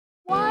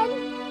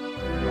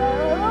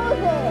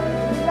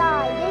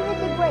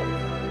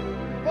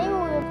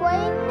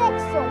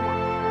Soma,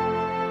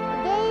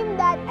 a game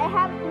that I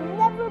have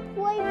never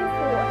played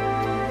before.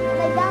 And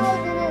I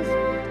downloaded this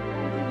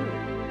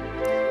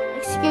 1 GB.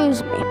 Excuse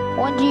me,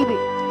 1 GB.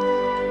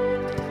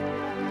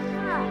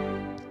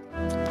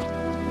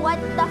 What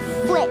the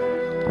flip?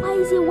 Why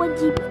is it 1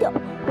 GB though?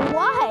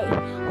 Why?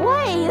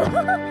 Why?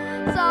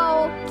 So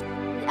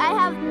I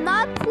have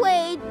not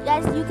played,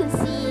 as you can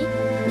see,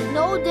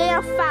 no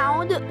data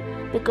found,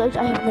 because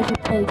I have never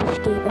played this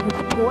game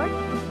ever before.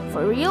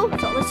 For real.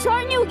 So let's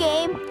start a new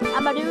game.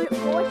 I'm gonna do it, of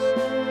course.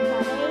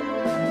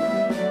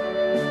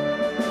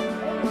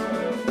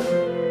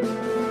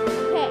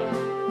 Okay.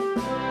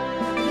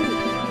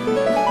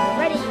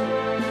 Ready.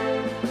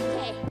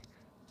 Okay.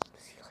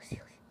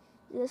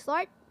 Let's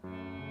start.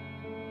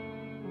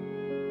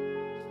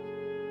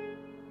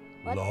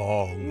 What?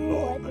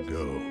 Long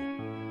ago,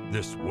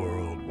 this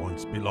world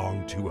once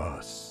belonged to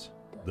us,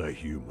 the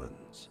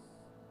humans.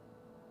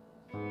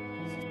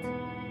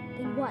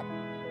 Then what? I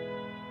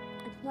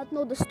do not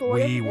know the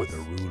story. We were the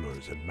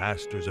rulers and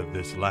masters of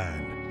this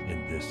land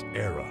in this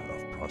era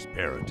of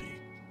prosperity.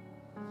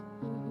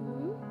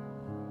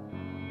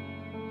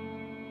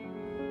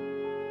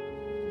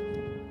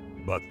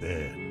 But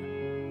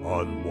then,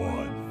 on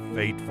one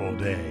fateful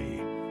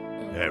day,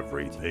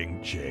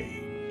 everything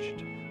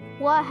changed.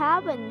 What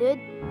happened, dude?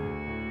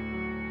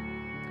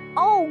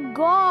 Oh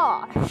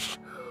gosh!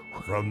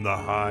 From the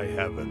high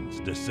heavens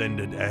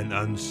descended an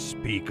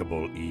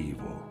unspeakable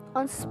evil.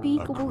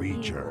 Unspeakable A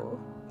creature, evil.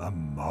 a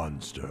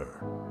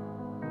monster.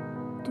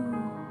 Dude.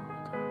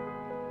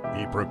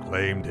 He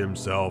proclaimed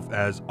himself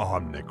as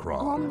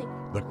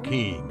Omnicron, the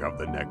king of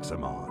the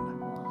Nexamon.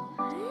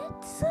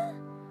 What?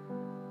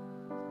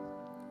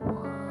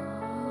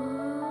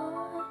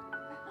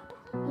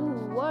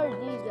 Ooh, what are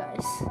these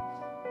guys?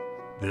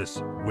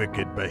 This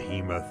wicked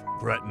behemoth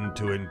threatened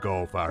to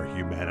engulf our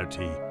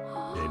humanity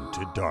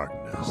into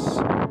darkness.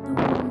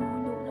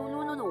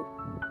 No.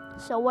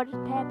 So what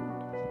happened?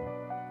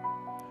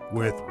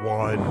 With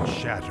one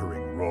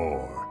shattering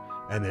roar,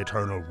 an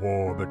eternal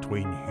war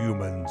between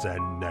humans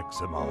and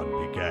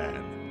Nexamon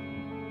began.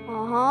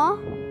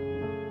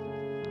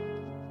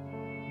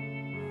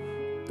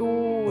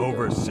 Dude.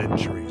 Over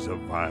centuries of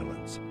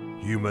violence,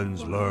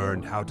 humans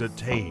learned how to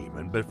tame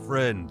and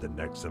befriend the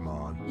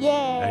Nexamon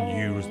and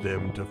use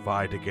them to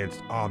fight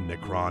against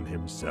Omnicron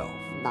himself.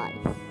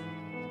 Nice.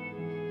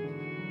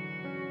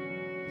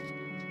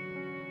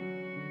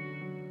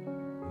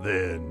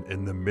 Then,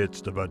 in the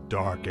midst of a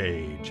dark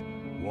age,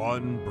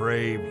 one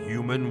brave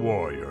human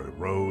warrior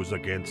rose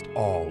against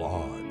all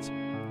odds.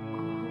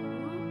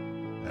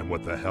 And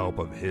with the help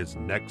of his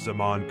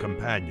Nexamon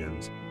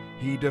companions,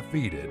 he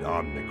defeated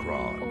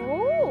Omnicron.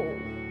 Oh!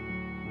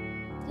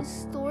 This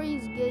story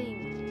is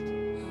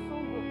getting so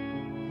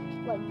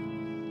good.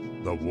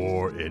 The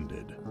war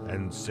ended,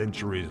 and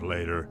centuries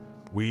later,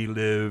 we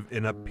live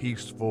in a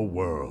peaceful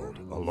world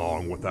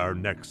along with our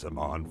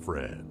Nexamon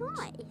friends.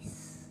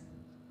 Nice.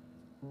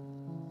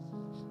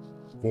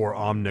 For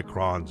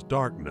Omnicron's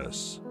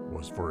darkness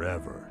was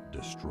forever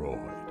destroyed.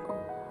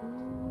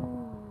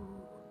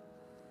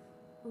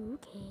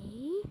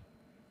 Okay.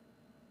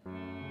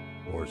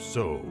 Or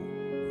so.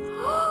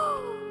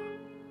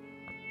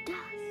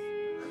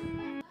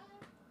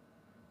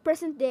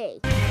 Present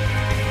day.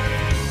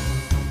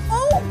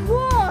 Oh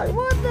god,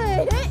 what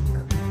the heck?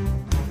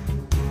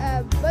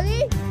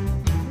 Buddy?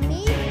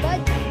 Me?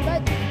 But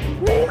what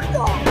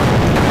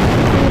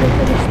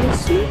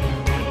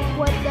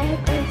the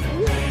heck is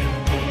this?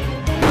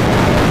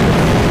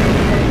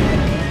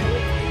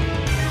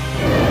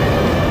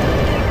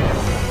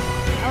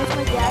 That was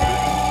my dad.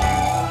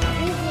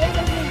 This is the end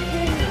of my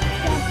journey,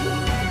 champion.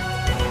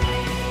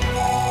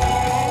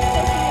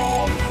 And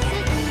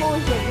sick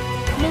motion.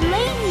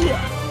 Millennia!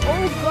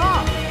 Oh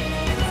god!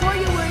 Before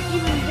you were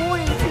even born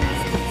into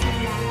this pixie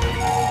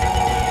land.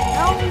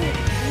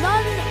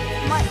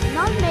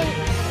 None may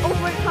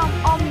overcome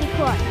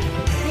Omnicron,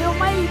 the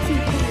almighty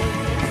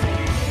creator.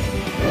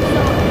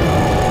 So, on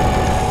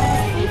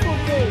this fateful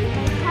day,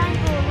 mankind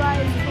will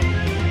rise from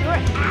your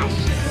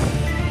ashes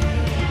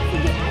to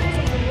the ashes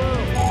of the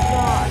world.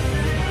 God,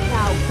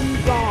 now be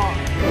gone.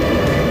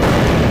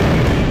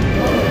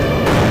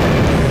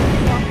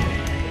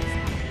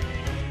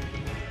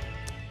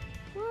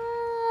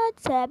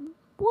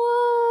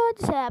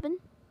 What's happened?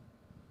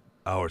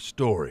 Our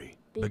story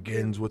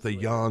begins with a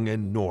young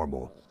and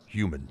normal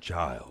human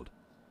child.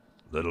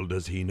 Little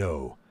does he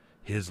know,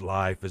 his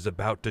life is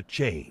about to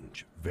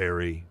change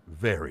very,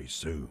 very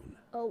soon.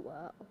 Oh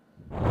wow.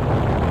 Oh,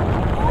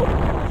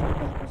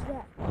 what was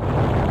that?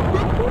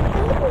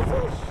 What was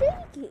that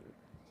shaking?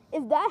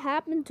 If that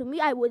happened to me,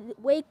 I would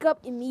wake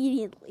up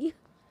immediately.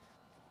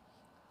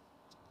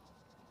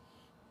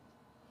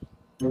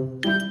 Oh,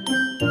 what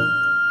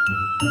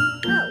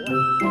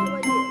do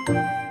I do?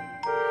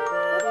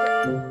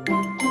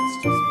 It's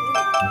just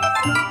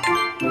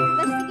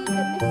investigate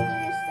the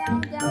mysterious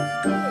sound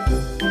downstairs.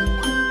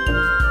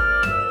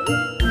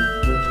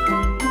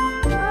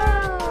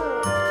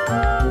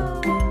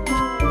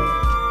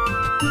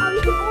 Oh,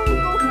 you can only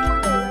go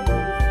further.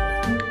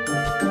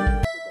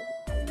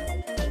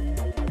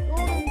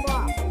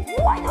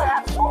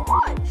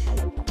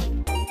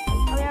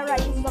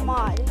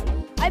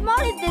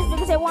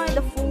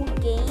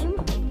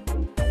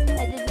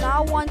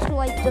 I want to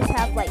like just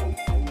have like I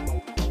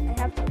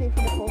have to pay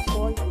for the full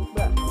story,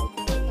 but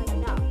like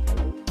no.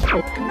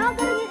 I'm not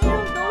gonna get any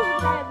of those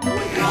that I have no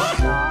idea what they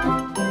are.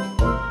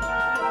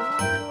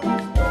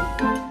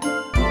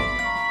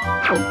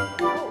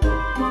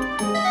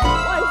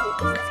 What is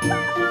it?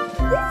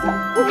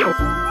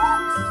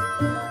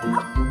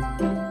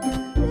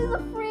 This is a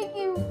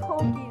freaking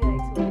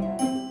Pokédex, man.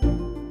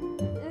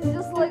 It's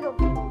just like a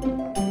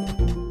Pokédex.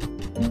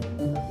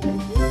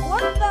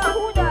 What the?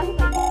 Who the heck?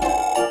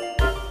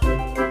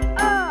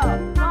 Oh,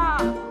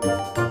 wow.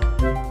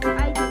 I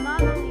do not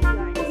believe that.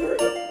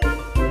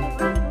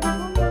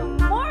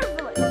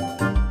 Marvelous.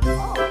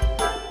 Oh.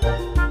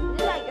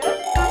 Is that good?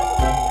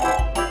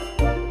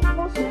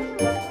 Most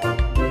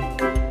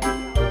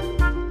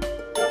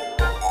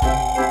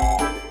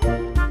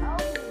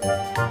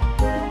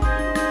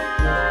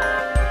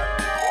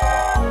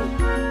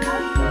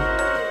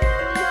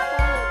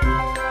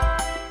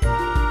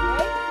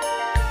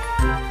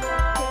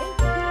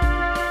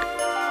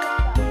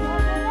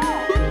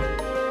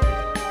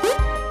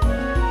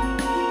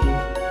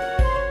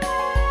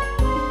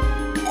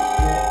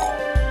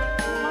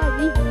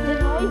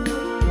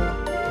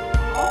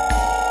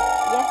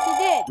Yes, he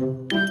did.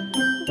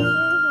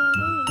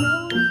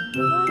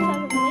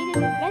 Latest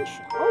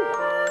invention. Oh,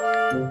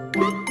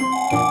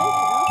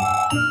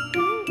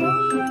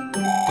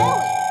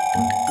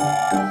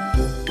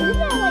 isn't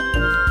that like?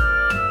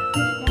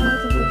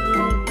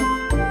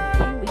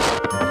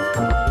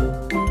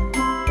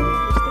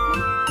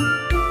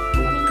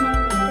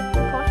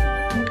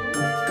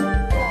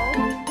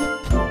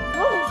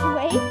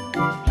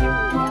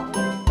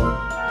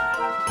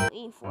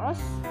 For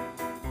us.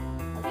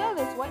 Let's go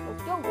this way.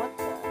 Let's go. What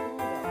the?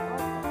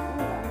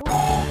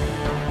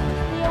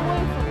 Stay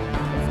away from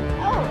this.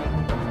 Oh,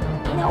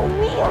 in a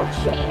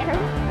wheelchair.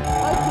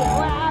 Okay,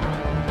 what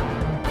happened?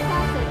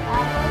 That's it,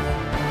 Atlas.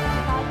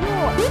 Not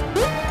yours.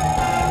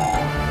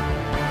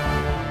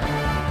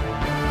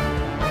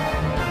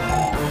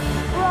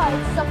 Right,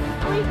 it's a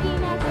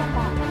freaking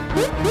Examon.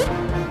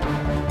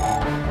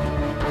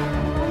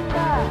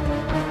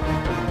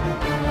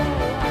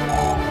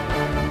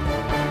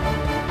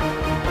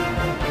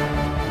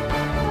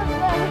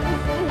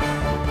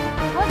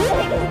 What the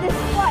heck is this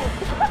fight?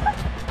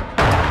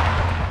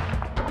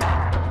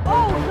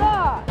 Oh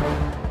god!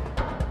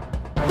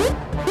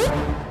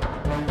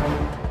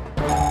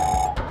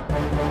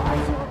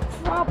 What's your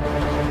problem?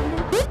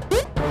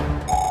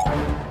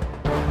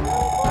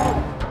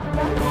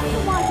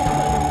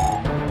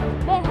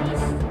 Ben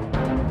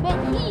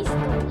he's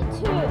stole it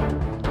too.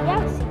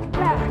 Galaxy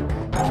back.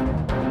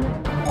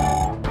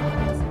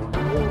 It's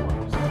not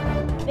yours.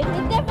 But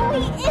it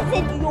definitely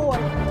isn't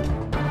yours.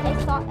 I think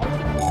it's stole it.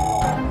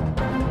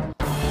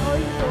 Oh,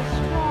 you're so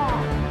strong.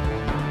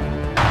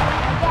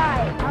 My guy,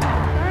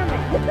 I'm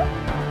determined.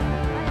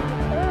 I'm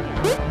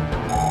determined.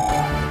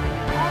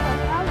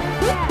 How's your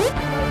dad?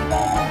 What you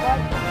gonna do,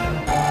 bud?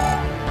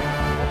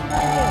 What you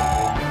gonna do?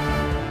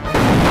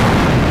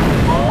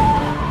 Oh,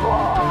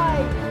 boy!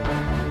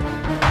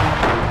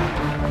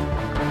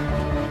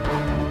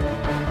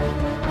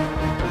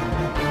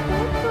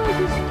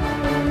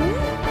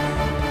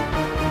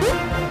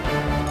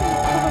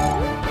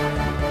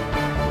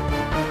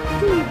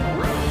 Dude,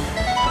 what?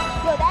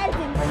 Yo, that is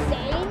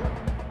insane.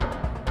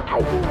 I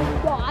do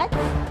not.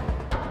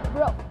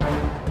 Bro.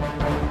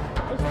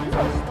 Is this a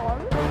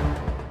storm?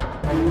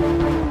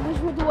 Which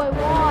one do I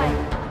want?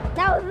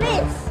 Now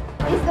this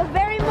is the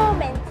very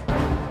moment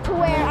to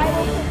where I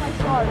will pick my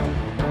starter.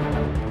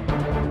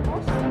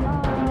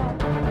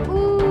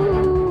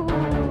 Ooh.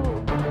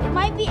 It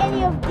might be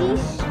any of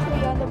these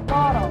three on the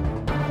bottom.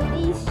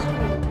 These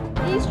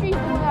three. These three is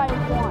the one I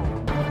want.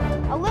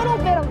 A little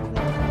bit of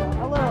this,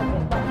 though. A little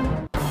bit, but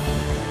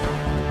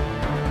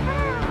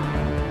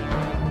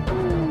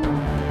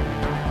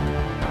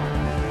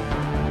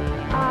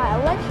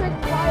electric,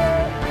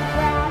 fire,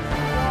 grass,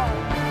 water.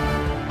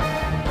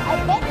 I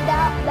bet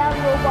that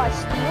robot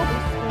steel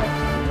is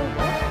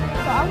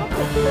so I'm gonna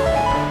pick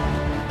that.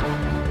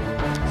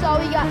 So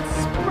we got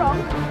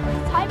Sprunk,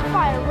 type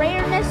fire,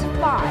 rareness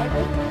 5,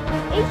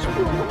 HP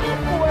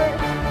 104,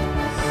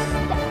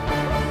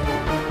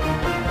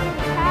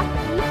 attack,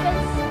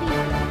 defense, speed.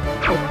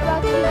 What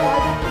about you,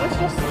 bud? What's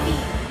your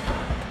speed?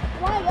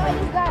 My guy,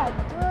 this guy has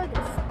good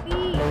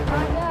speed.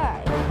 My guy,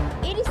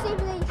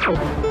 87 HP.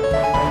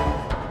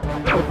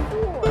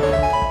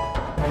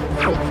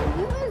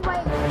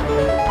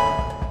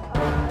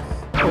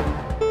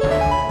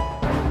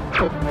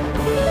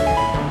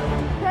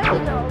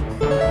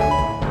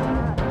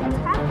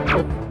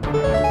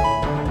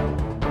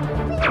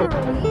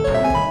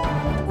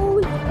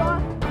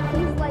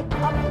 He's like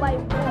up by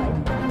 1.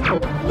 The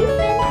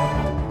defense,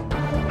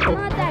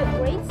 not that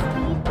great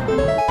speed.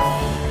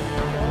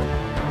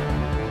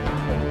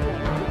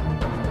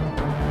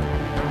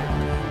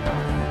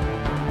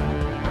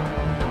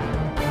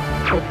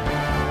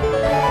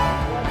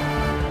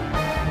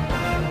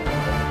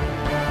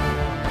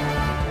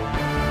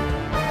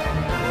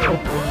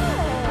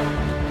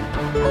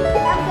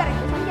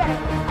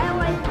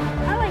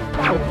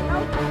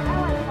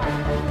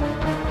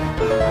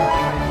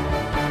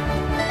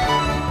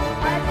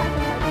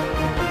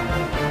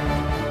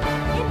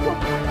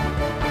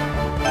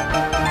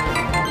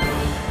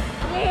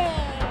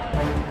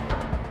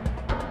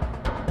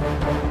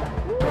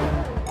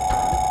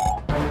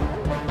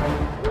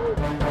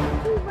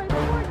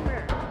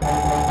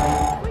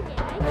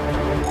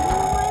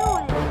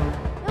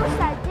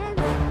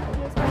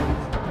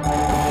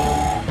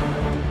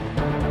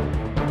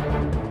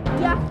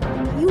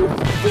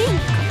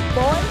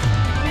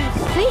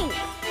 sink.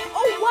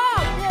 Oh wow,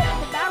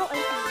 the battle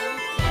engine.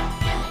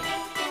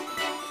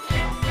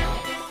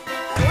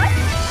 I like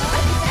the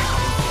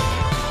sound.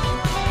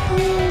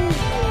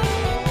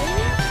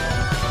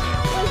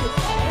 What is it?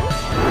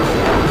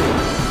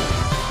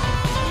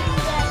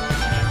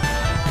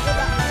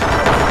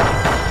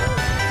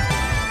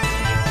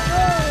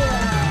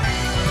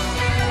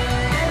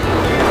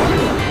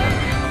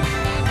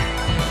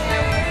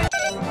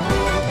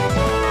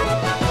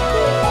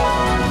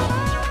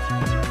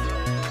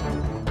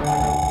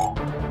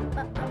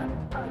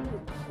 Are you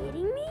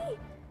kidding me?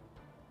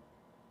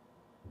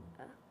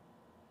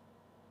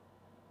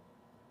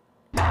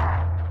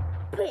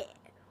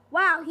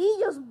 Wow, he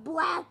just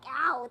blacked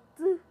out.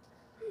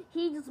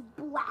 He just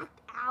blacked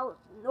out.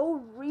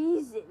 No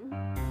reason.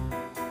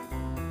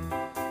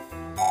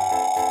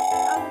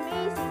 That was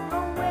amazing.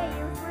 No way.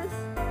 Your first.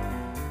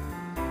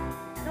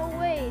 No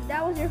way.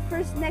 That was your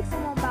first next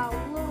one about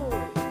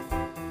literally.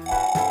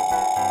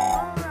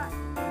 Alright.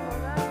 Oh,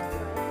 that's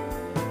good.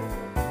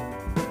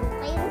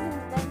 Latest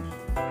invention.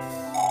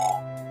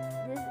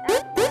 This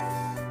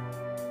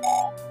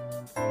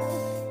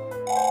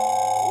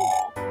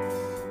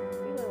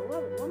You're gonna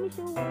love it. Let me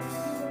show you what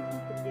you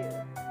can do.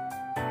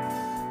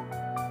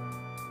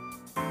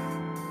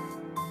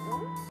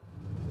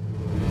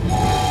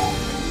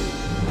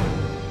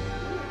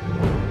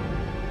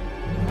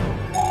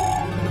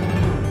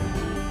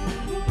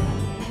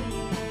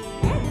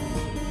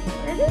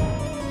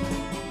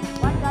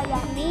 What do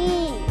you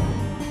mean?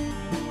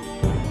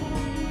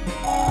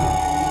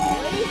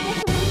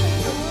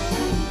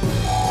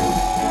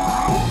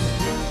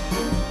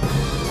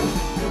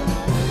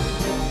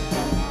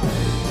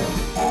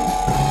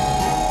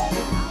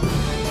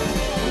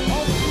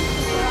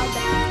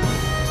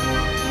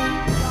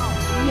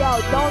 Yo,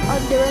 don't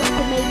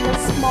underestimate the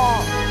small.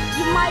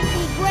 You might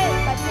be great,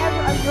 but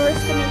never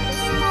underestimate the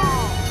small.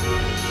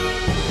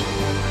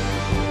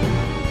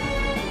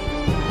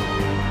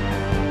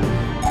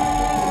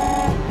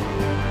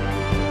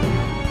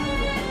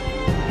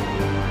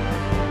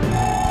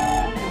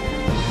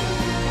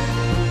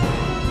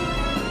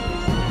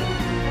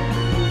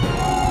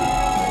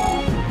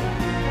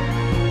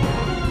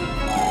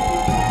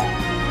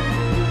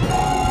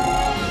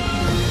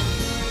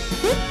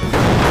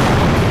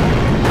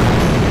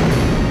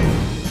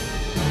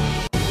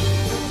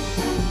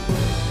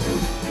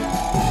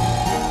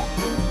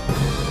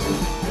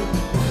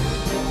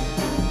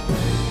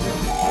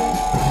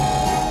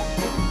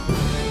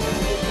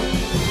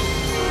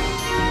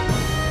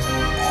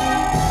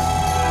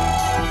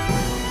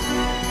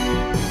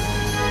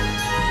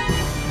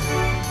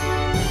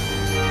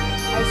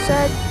 I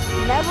said,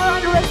 never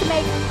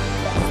underestimate the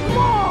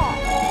small.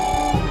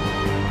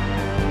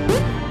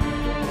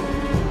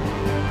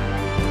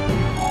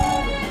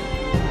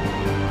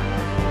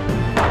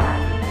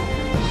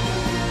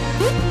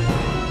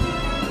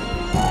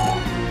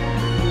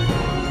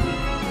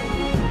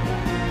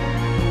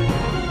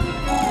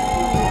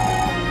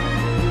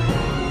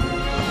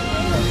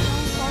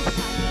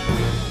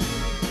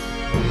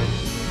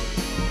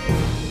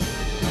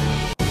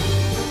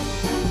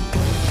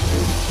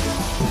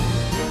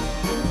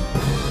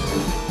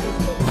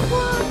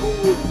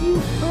 With you,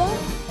 bro?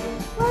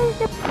 What is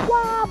the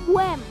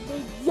problem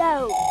with you?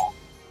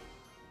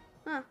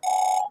 Huh.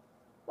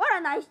 What a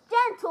nice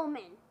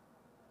gentleman.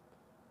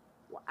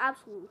 Well,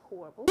 absolutely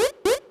horrible.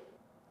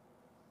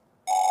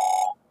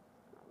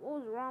 What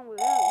was wrong with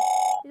him?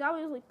 He's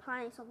obviously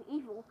planning something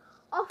evil.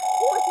 Of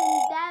course,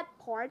 in that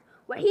part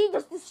where he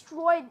just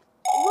destroyed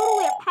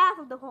literally a path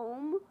of the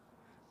home.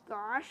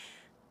 Gosh.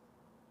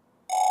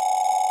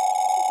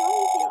 It's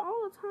always here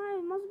all the time.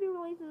 It must be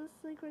related to the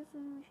secrets in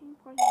the machine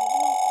part.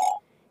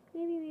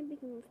 Maybe we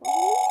can follow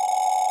him.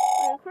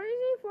 Are you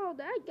crazy? Follow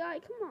that guy?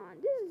 Come on,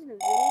 this isn't a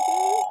video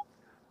game.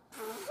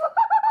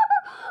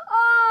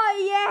 Oh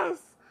yes!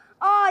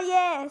 Oh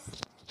yes!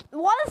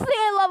 One thing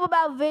I love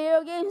about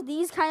video games,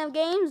 these kind of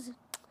games,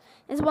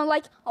 is when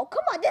like, oh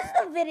come on, this is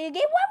a video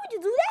game. Why would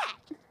you do that?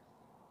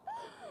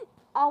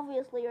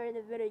 Obviously, you're in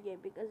a video game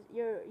because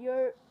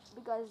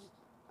because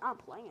I'm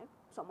playing it.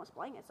 Someone's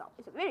playing it, so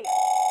it's a video game.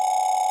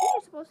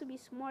 You're supposed to be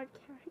smart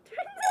character in the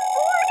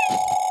story.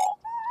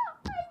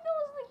 I know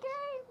it's the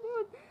game,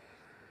 dude.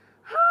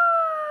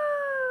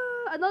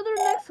 Another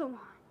next one.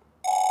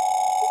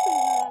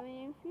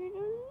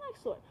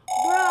 Next one.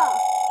 Bruh.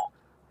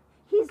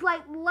 He's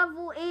like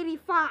level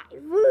 85.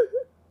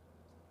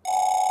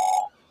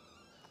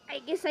 I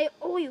guess I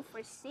owe you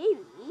for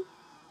saving me.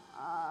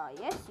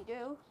 Yes you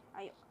do.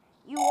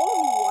 You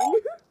owe me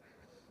one.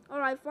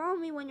 Alright, follow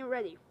me when you're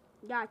ready.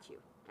 Got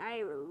you.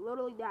 I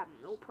literally got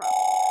no problem.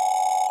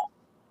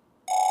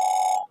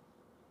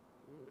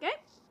 Okay?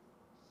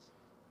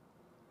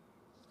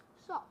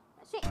 So,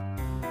 that's it.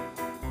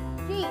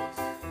 Jeez.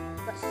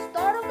 The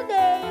start of the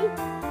day.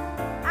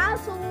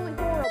 Absolutely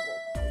horrible.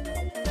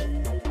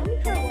 Let me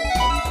try one.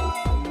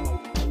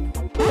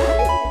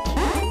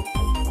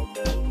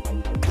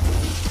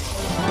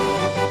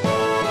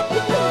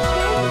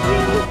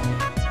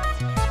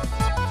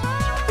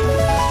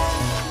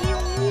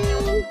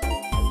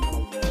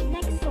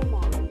 Next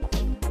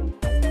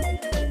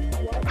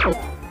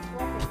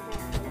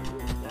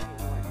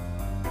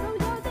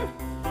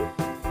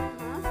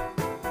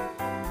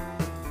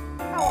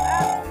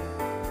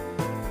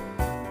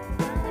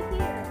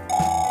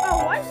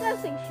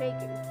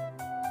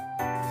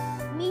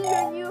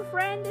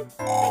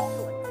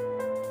Excellent.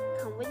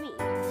 Come with me. Of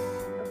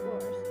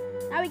course.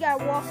 Now we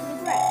gotta walk in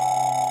the grass.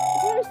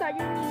 Before we start,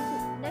 you need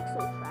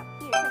Nexo trap.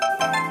 Here.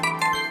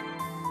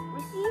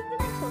 Receive the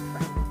Nexo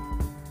trap.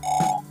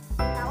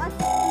 Now let's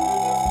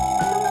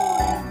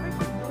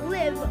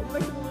live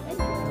virtually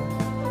anywhere.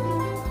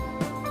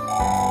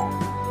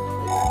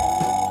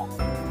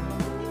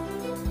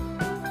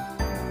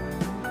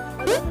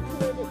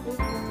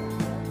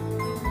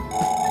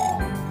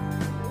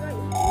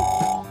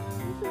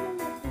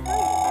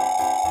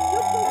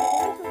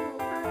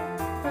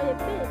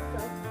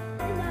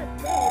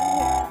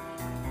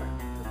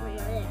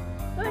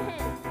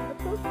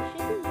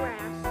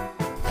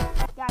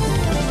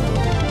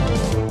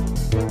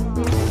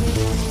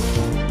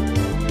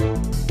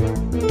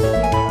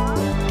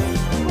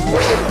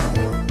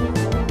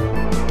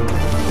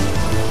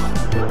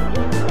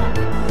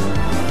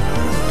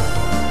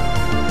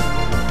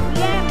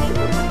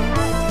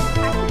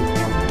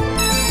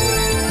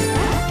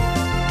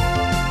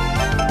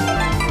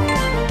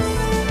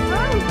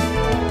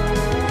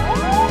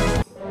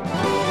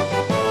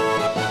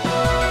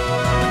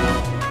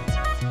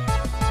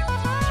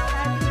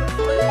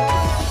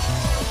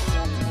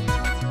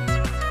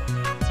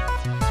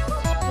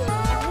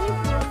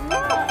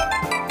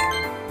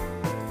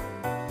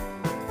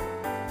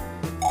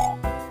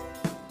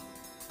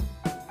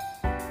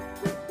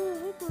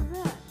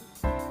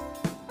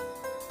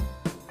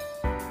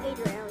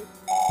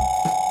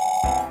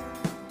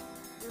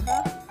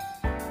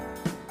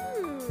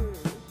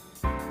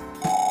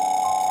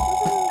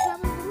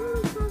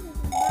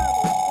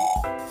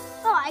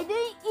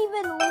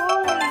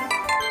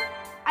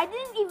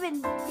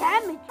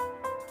 Damage.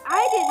 I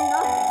did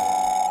nothing.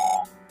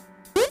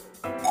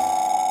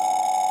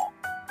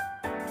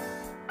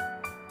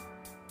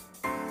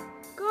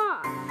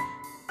 Gosh.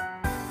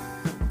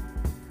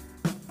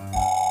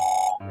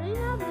 Right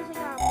now, because I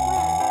got a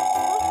plan.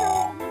 I'll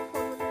travel the Nick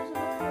Club, but there's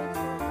enough ways to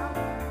work out.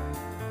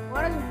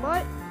 What is it,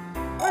 bud?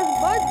 What is it,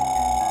 bud?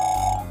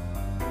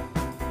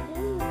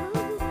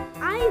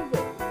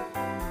 Ivan.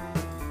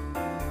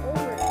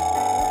 Over.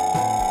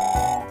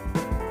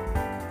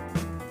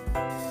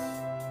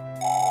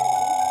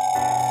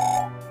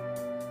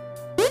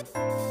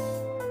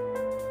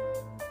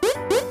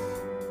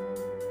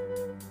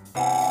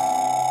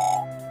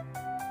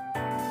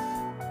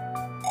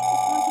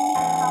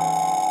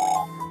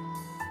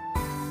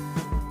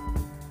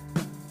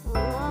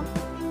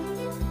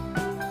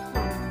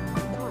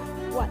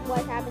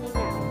 What's happening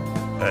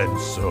now? And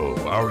so,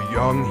 our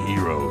young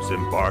heroes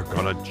embark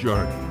on a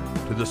journey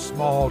to the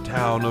small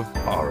town of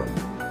Parum.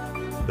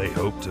 They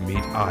hope to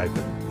meet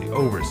Ivan, the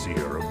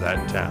overseer of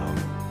that town,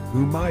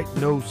 who might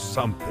know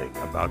something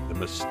about the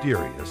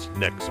mysterious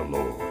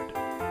Nexolord.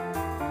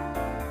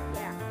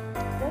 Yeah.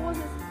 What was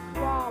his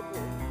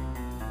problem?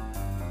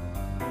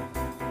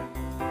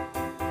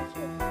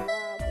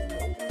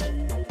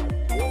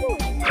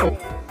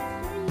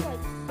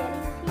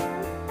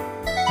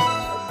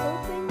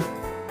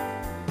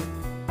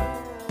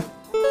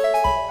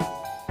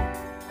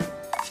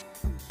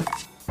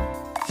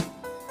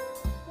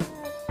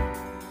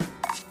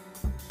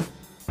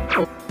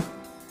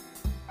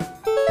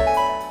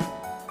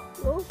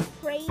 Low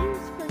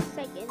frames per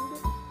second.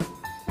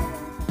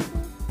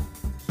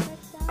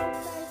 Like sound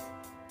size,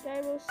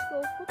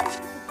 gyroscope. What the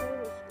heck is a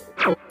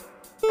gyroscope?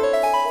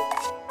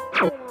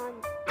 Hold on.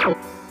 Wait.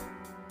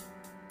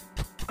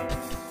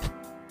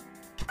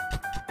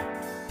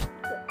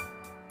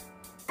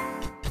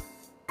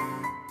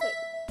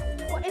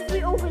 What if we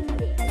open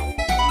this?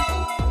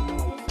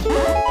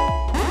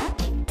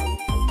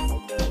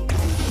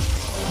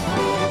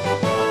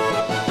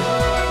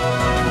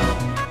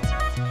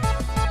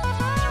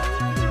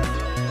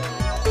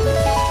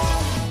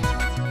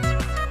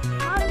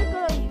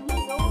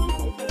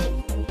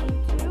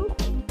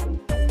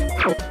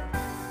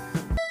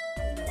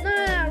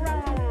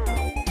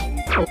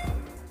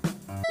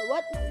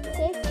 What?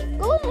 Say,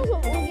 Golden Nexo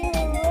will give a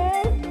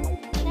rare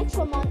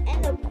Nexomon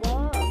and a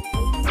bug.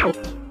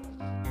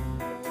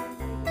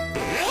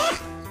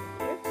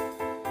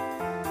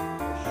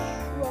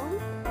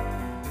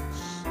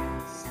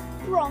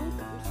 Sprunk,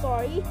 I'm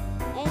sorry,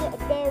 and a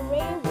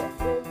beret with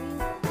very.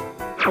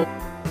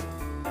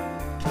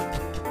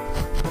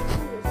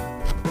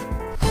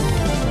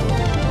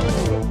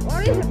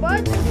 What is it,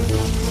 bud?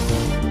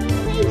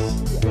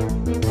 Tasty.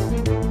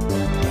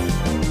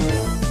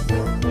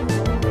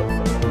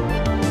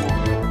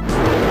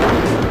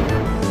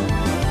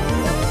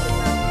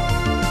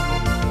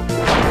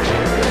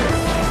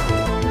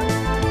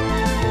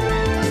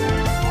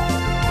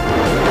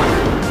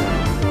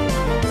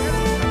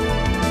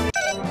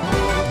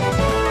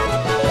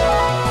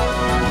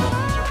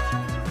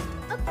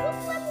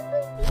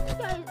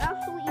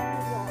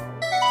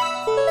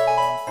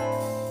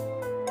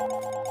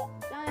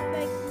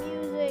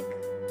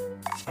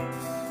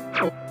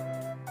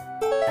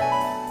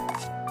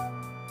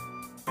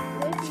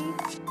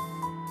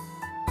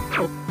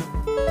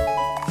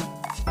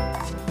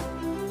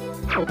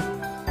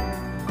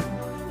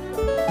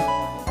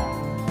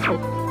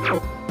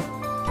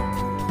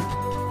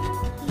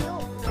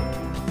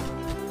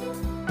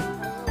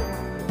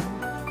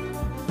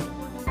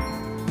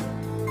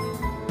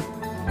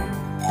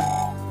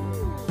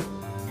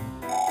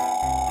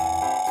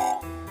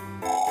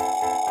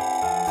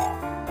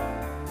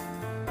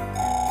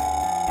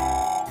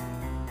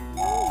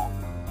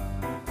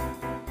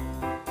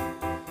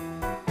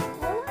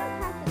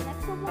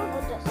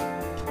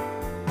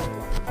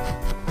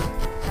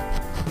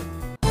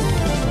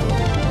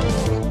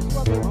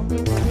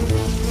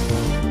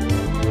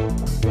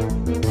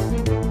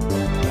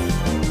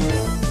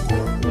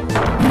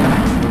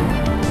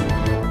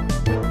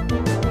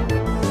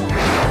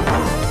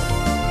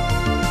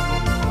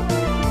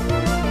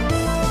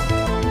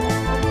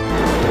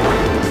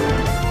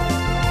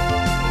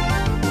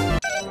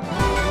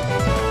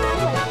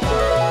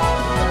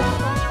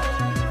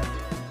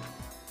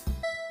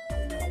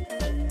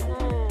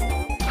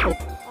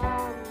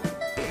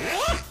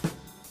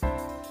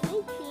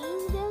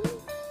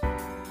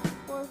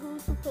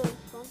 the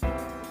front.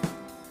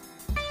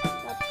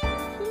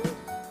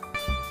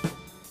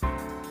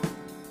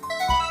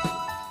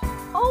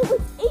 Oh,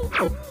 it's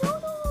 18. No.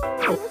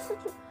 That's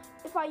such a,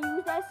 if I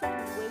use that, it's such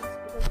a waste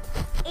because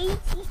it's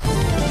 18.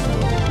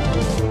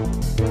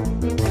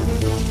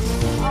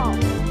 Oh.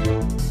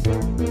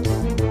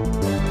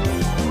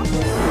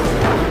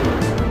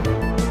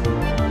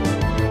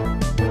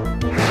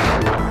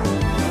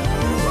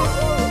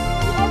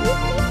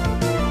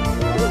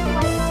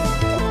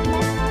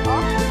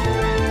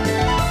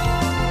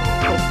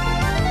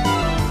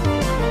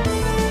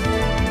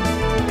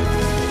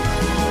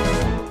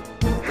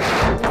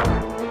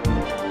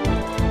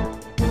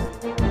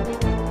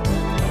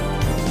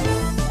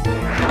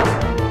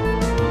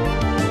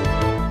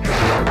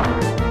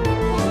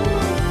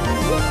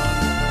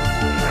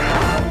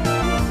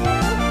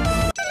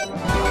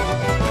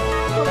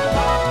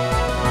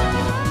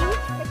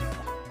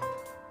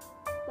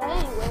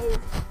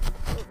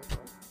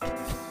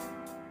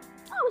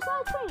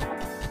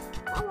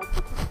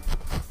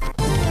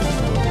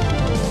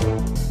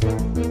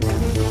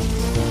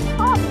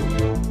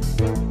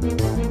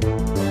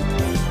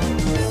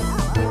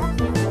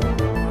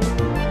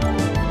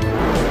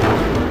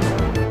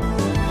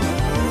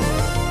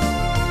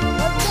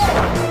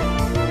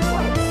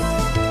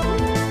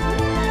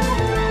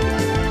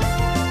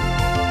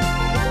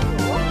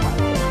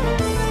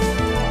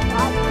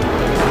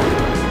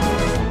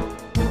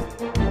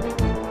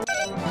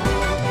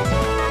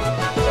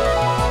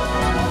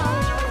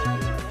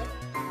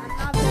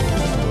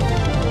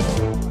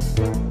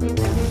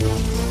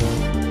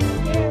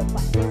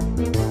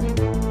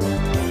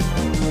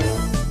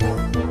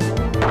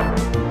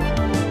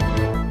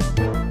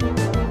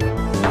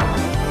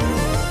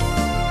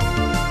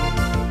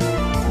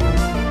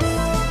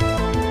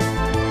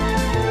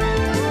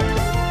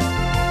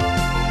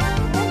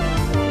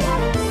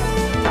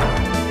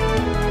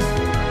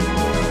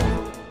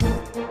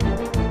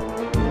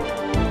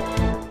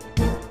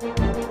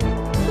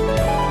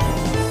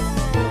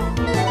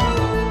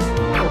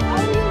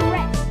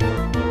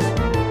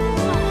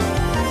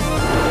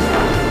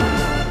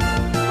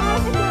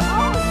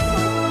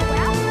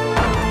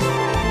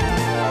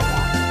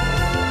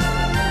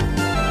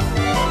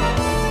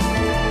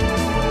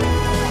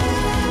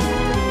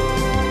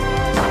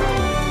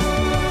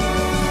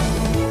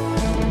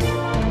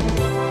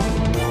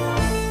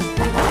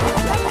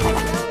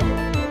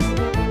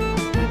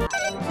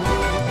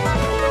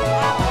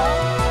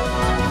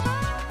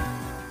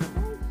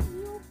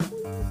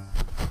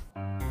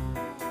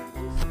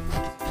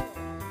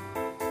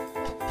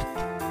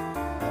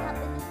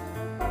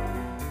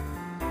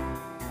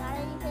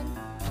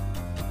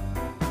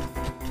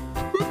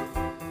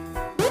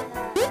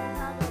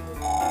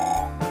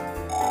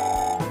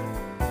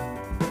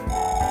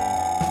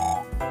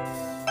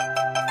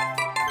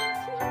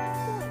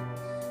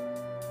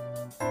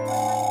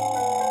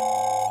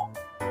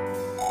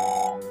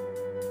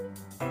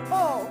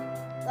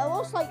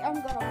 Like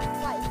I'm gonna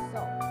fight,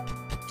 so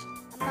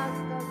I'm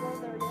not gonna go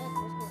there yet.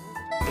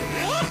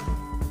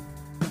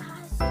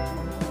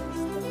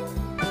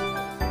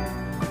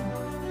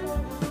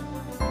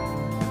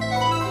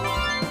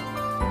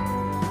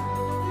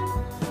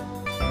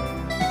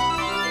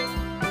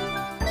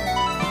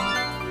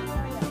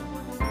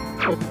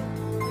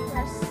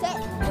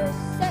 We're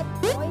set,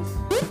 boys.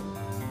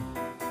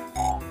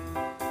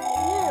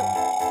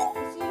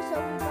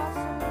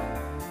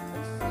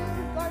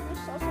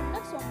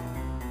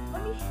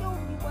 Show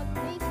me what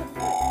they can do.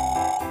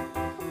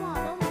 Come on,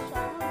 don't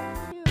show me.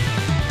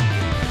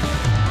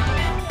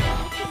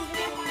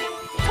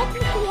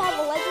 Technically have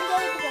a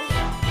legendary because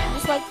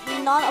just like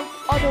none of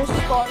other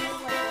stars.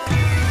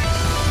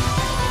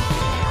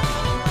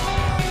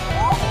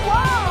 Oh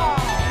wow!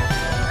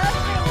 That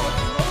thing was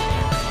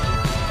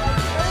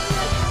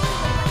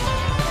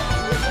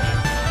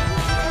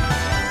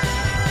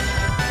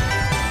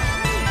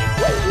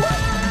wait, what?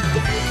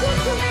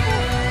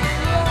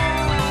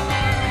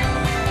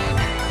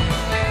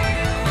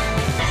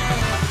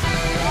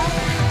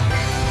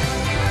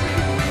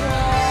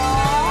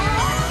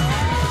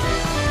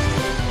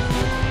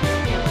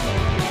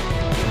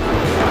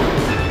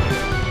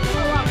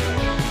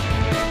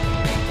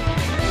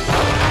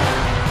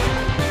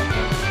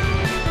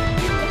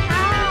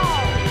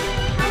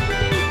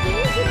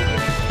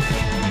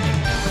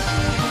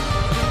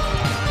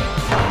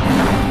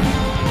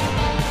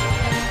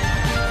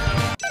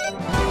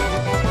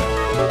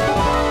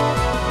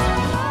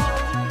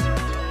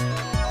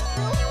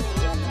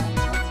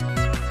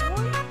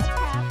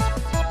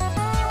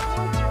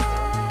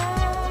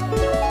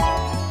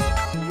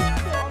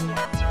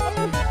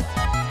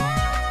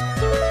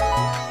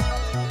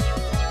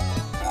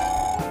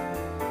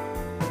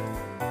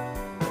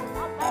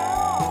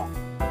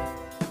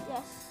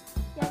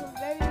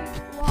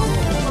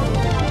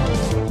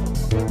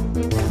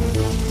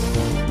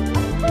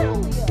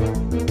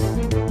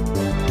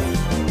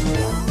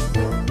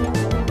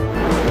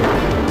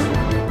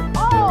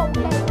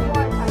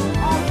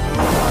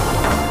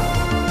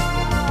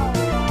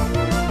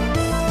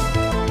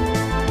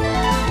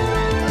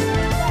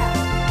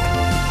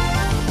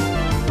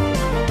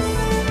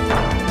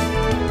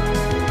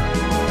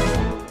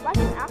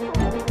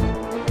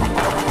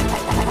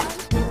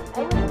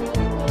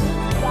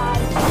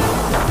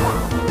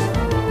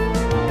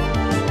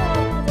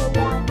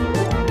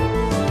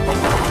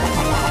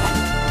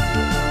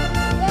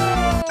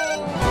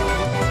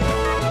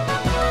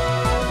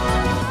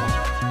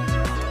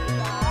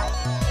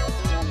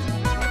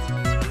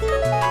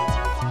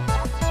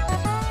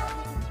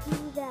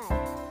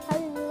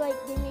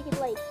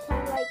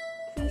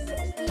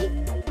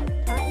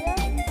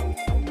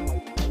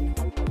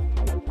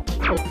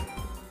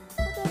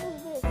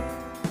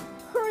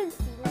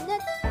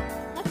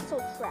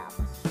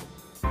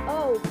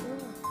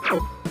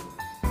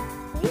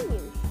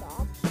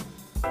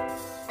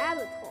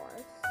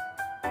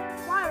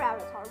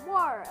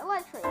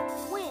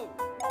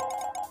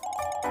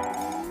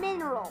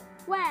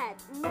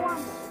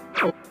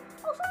 Oh,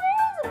 so there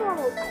is a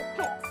normal type.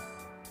 Hex.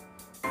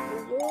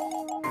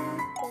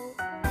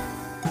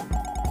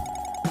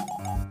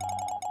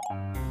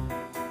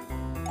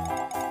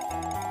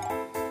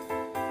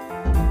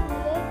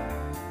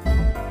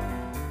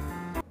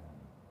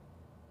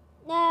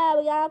 No,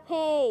 we gotta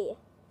pay.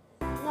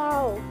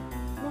 No.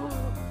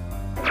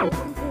 Okay,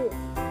 come through.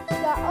 We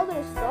got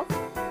other stuff.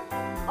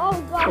 Oh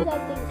god, that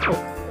thing's so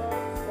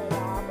stay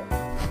up.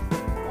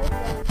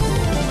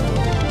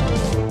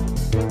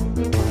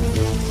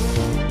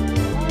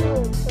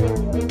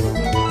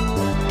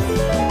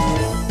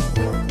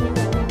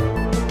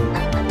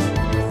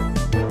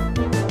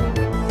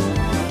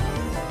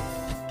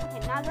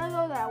 Okay, now I gotta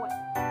go that way.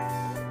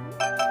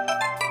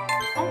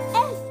 An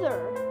Ether.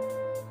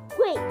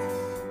 Wait.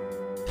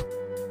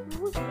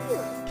 What's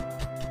here?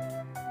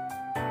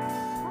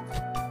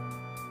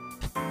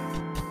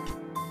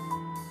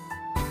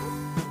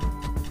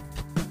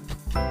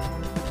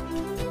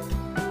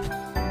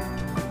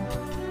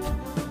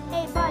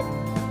 Hey, bud.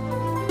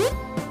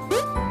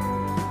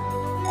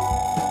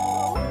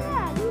 Oh, what's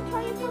that? You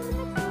try to put the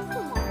next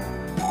Pokemon.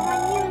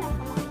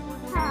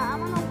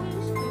 I'm on a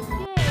wing streak.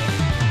 Yay.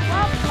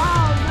 Oh,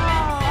 no.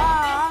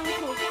 I'm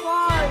so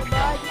sorry,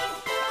 bud.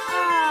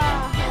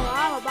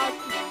 I'm about to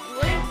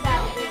break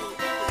that wing.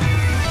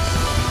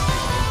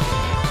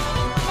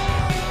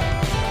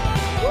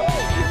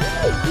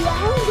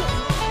 Grounded.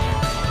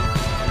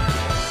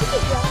 This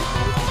is grounded.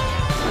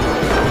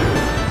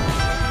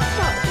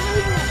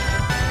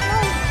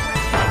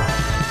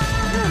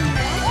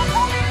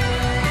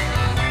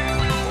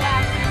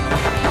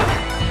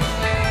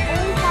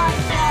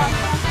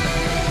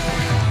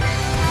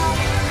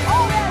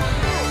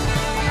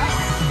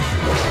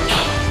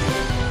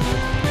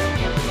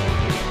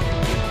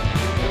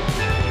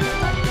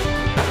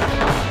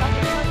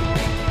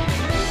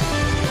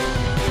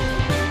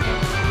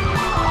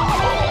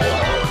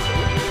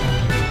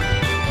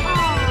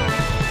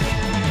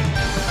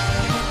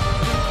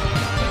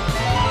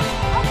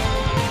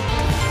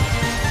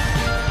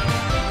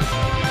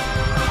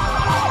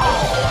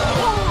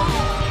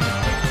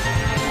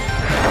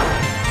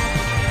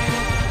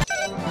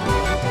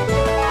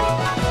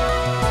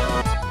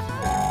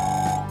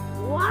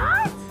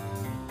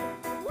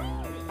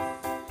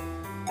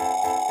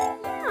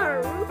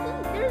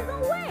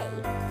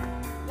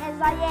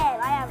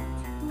 I have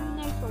 2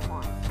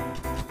 Nexomons.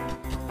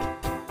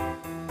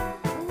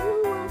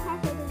 Ooh, I'll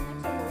pass over the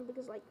Nexomon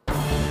because, like,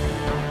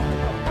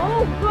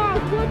 oh god,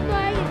 what the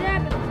heck is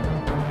happening?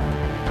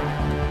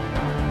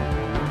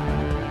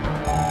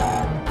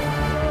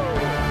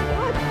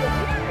 What the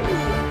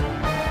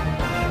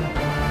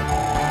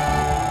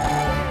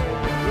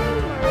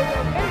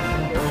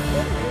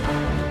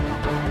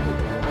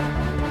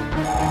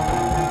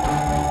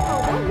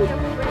don't be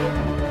afraid.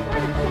 What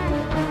a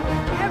chance.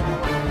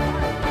 Everyone.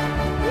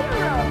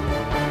 Zero.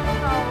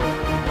 So,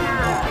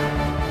 nah.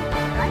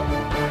 Right?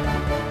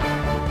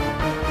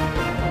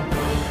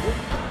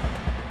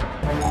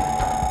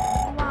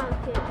 Come on,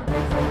 kid.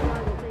 This is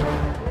one to take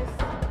this.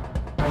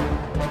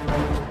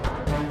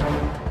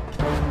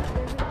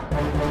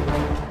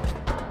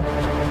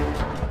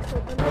 So,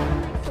 the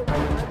next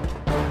one.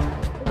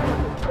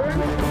 Burn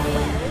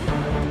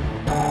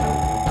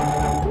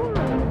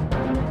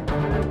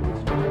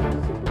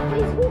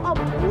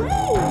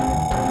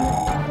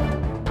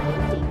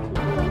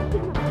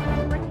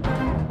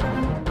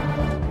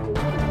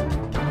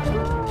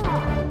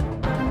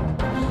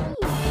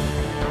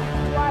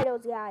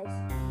guys,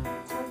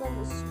 I'm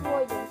gonna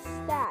destroy their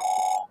stats.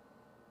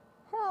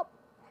 Help!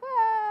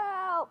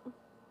 Help!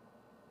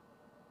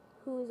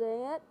 Who's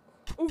it?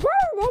 Is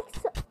that an X?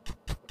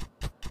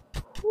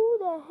 Who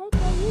the heck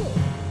are you?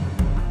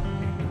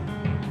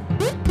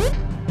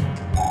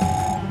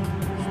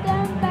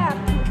 Stand back,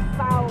 you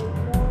foul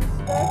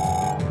monster.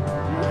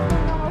 You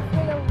think I'm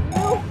afraid of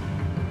you?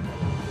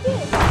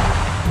 Yes.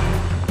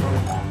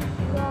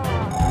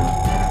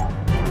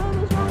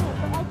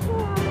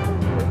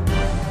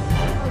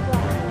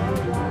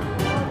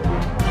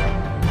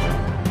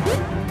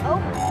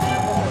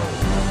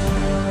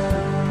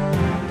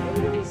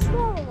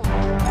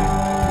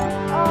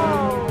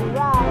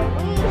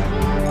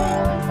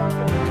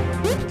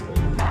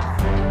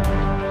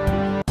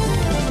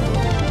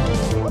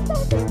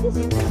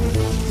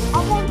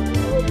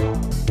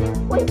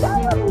 Wait, tell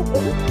me what you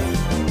think.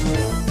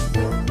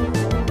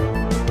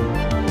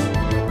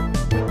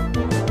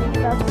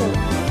 That's it.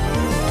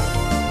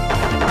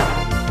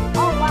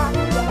 Oh wow, I'm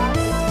gonna go back.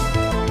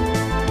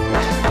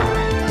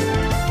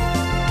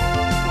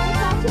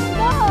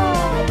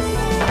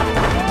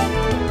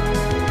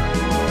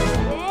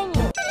 Dang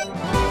it.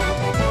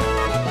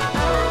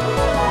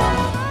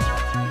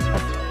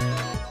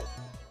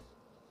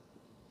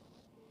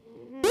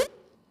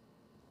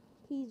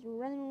 He's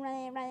running.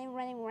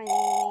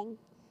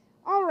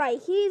 Alright,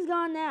 he's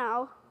gone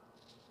now.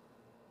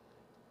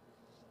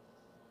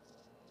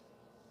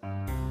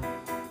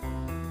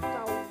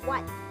 So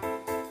what?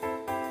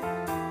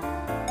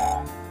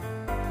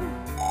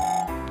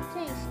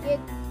 Thanks, kid.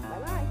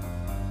 Bye-bye.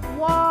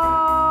 Whoa!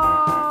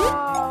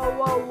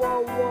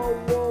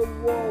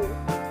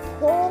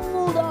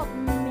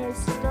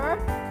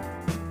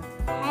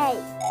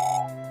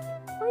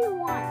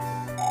 Fine.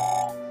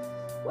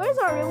 Where's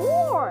our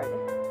reward?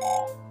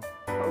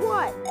 For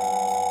what?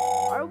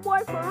 Our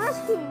reward for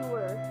rescuing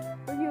her.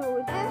 For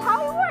you. That's how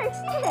it works,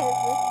 yes.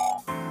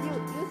 You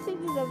think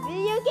it's a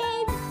video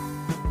game?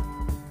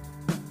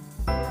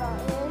 Yeah,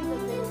 it is a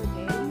video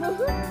game.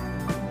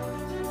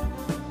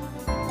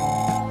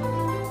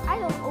 I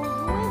don't owe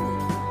you any.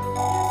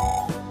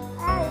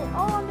 I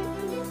owe the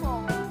people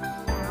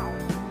now.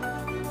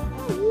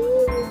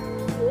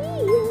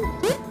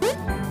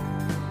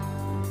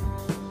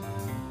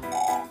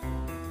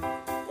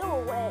 Go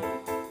away.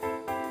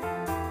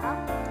 Up,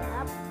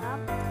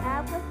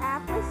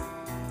 Atlas.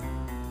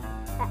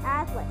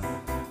 Atlas.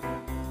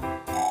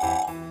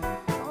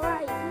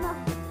 Alright,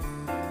 enough.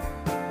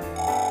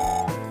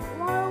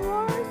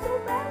 War is so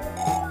bad.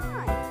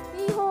 Fine.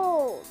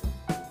 Behold.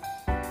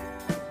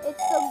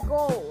 It's the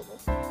gold.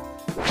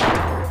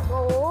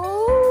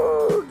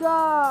 Oh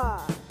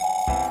God.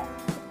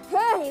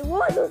 Hey,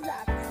 what is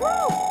that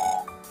problem?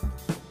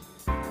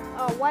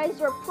 What is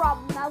your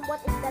problem now? What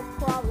is that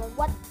problem?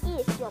 What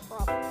is your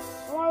problem?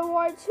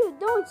 War 2,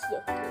 don't you?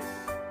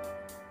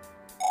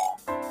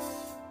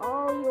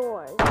 All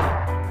yours.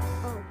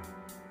 Oh,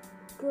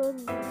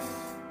 goodness.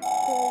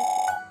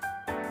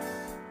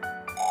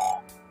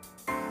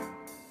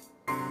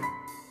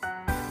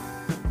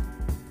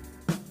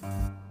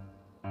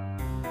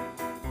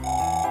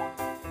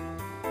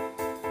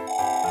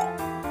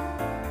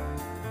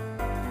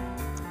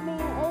 I mean,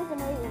 it is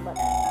amazing, but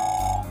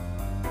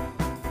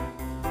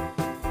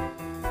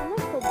I'm not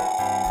so bad.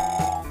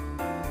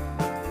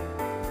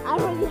 I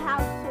already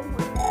have so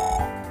much.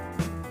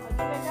 Want to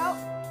find out?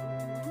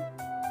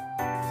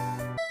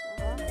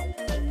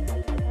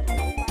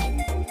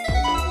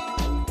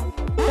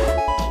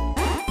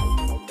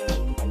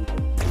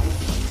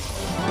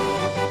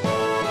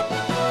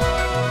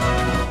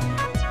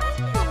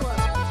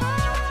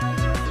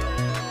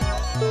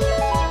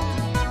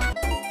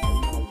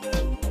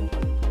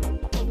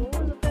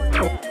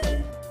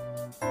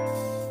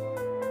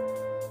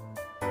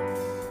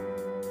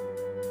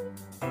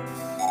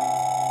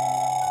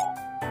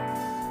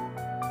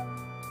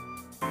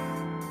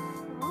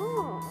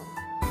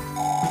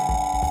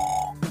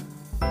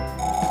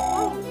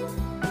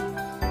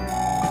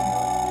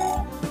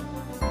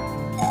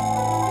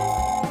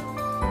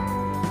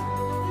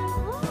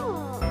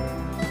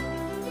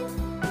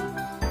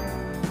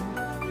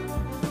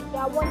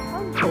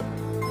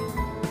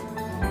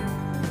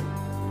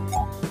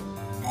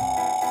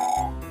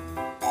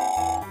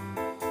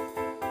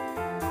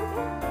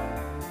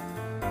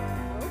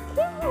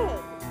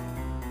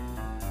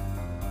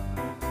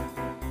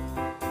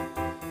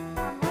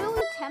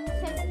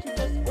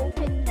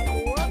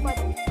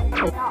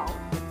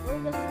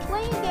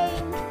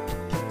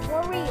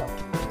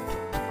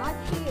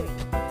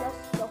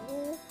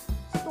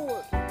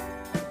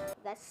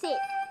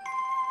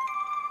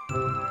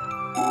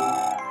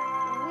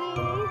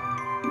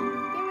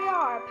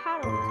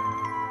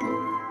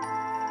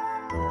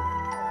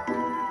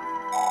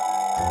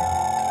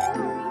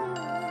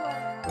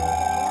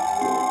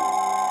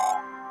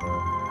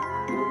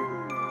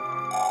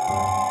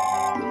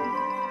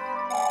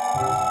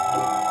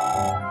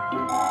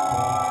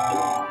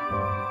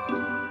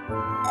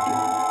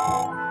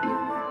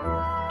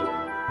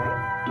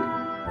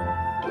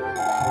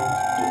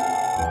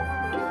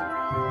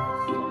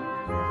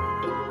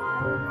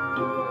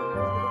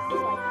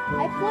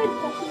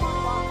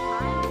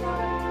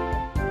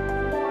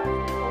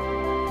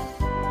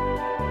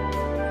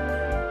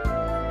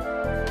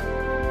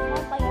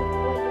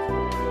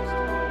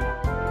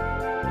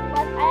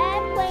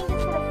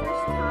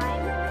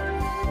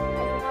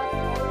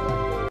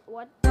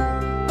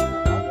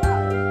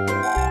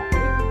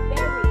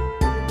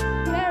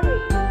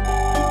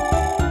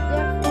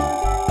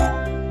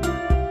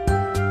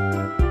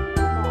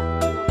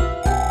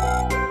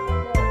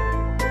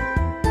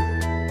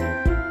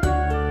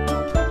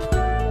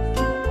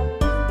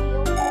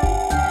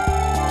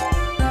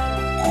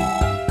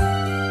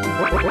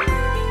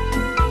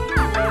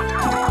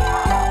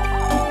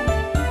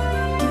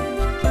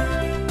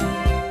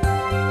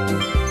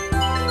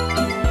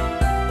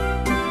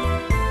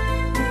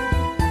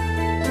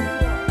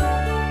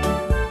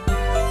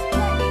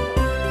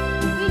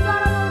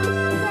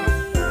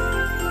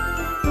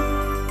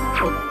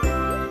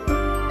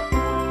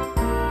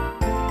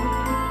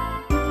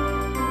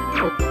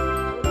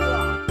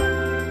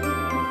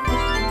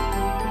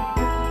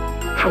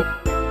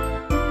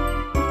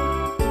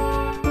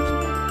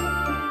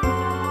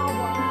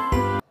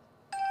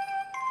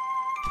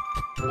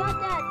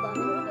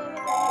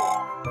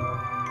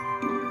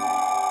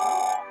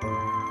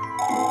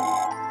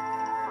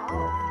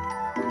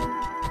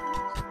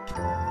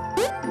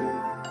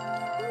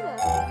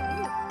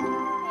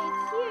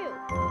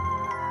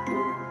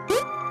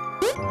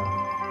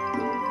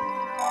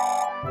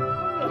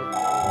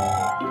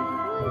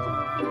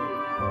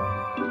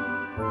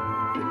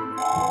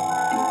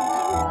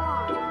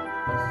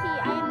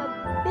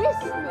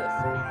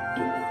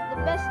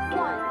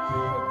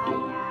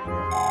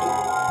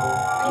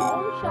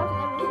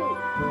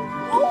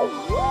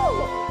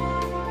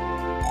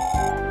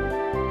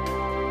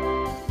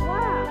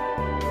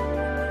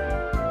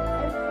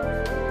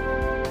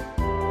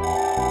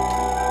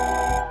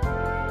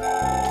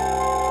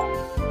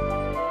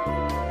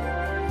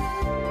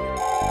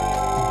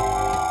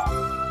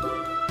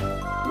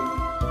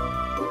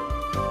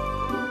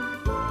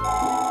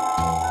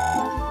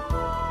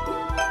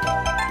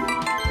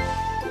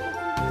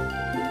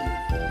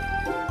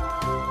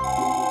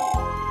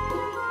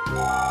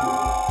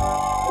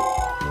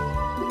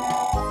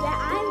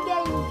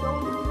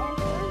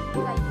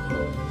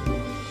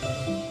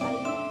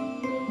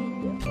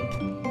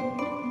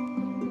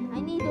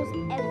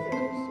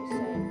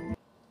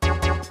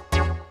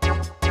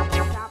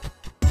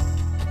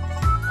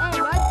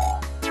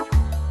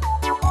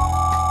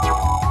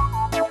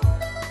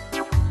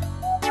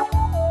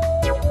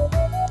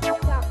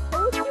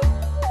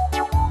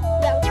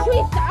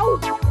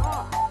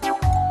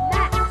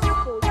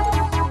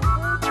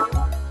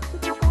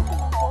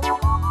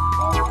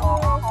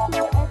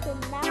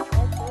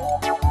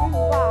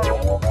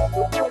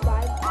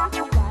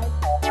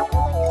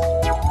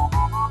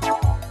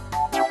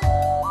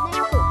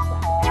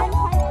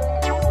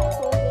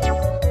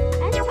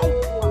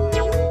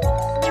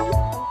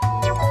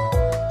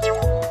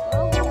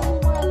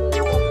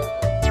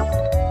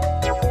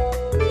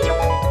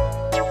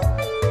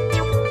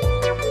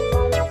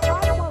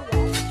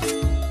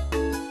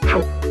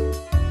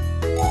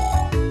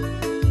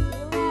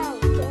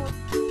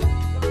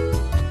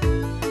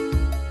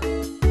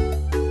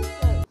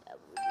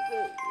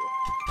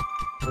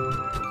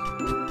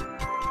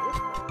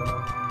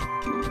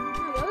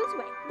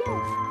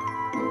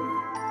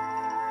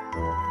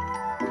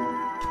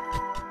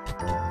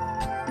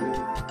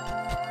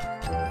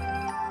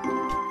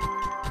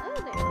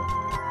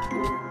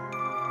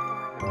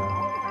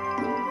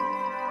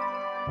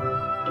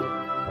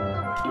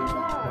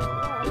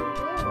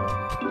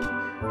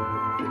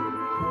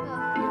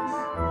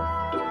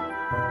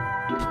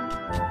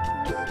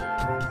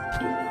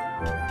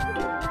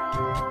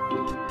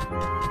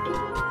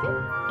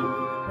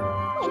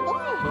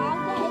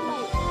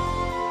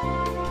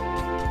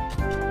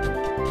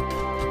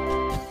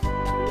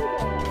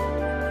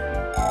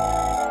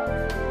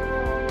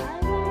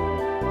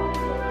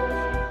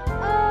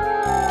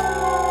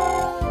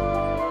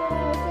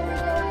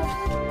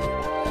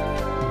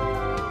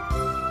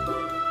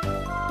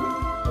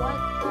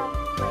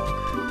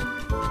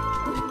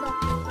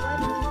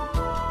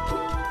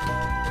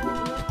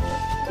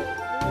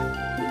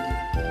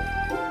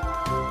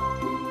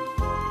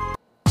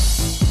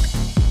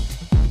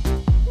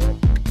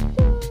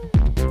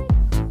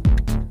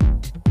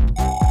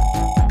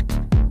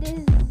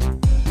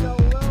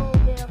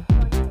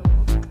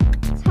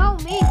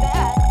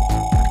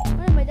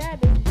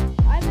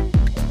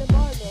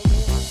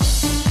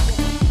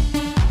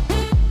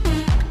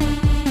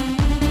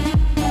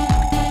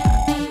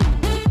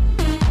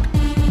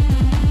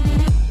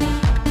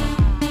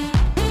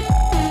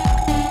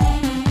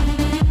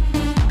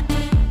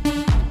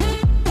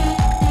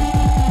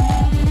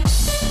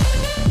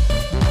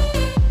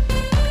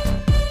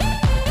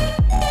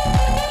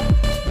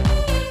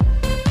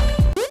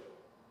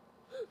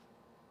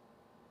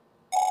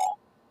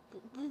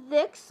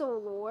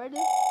 Exolord.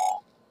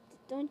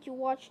 Don't you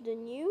watch the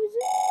news?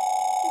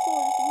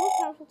 Exolord is the most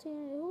powerful team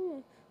in the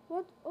union.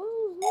 What?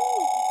 Oh no!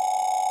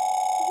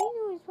 You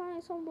know he's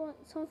planning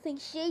something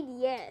shady,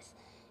 yes.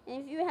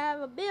 And if you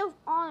have a bit of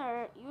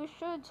honor, you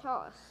should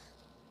tell us.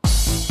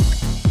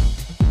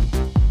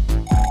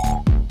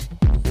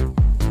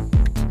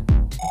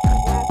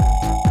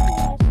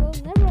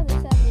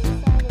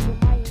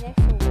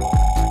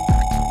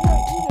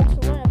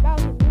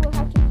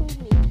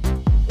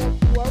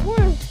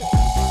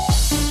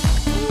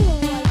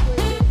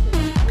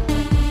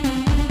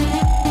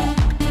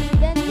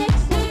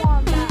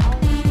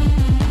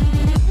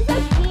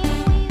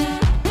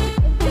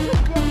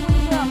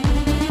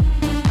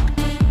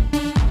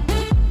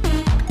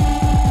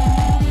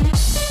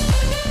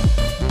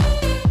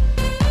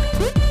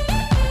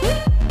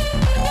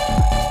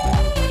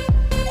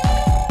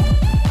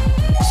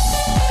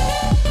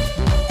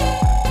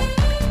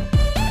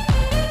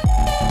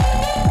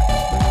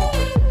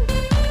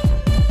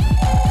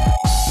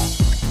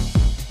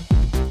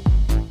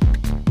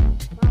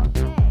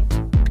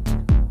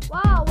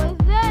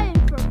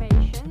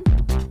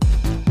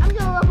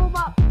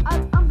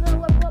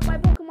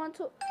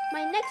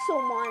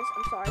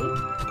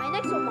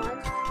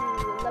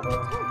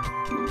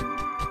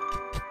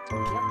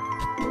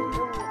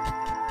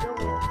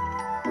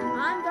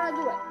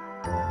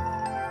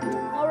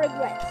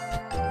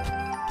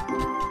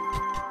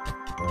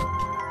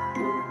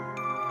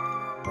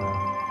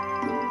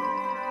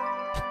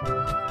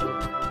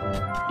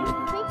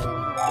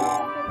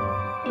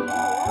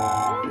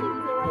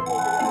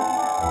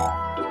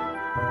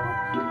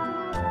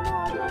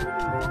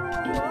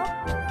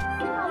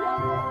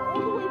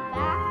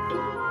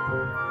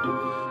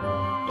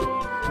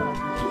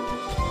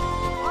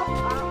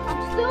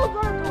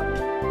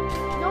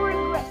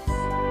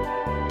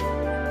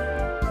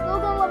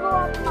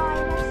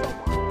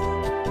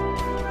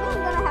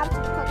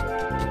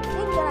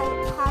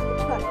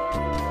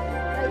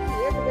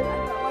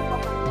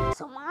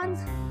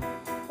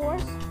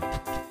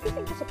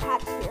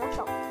 hatch here.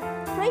 So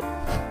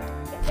 3,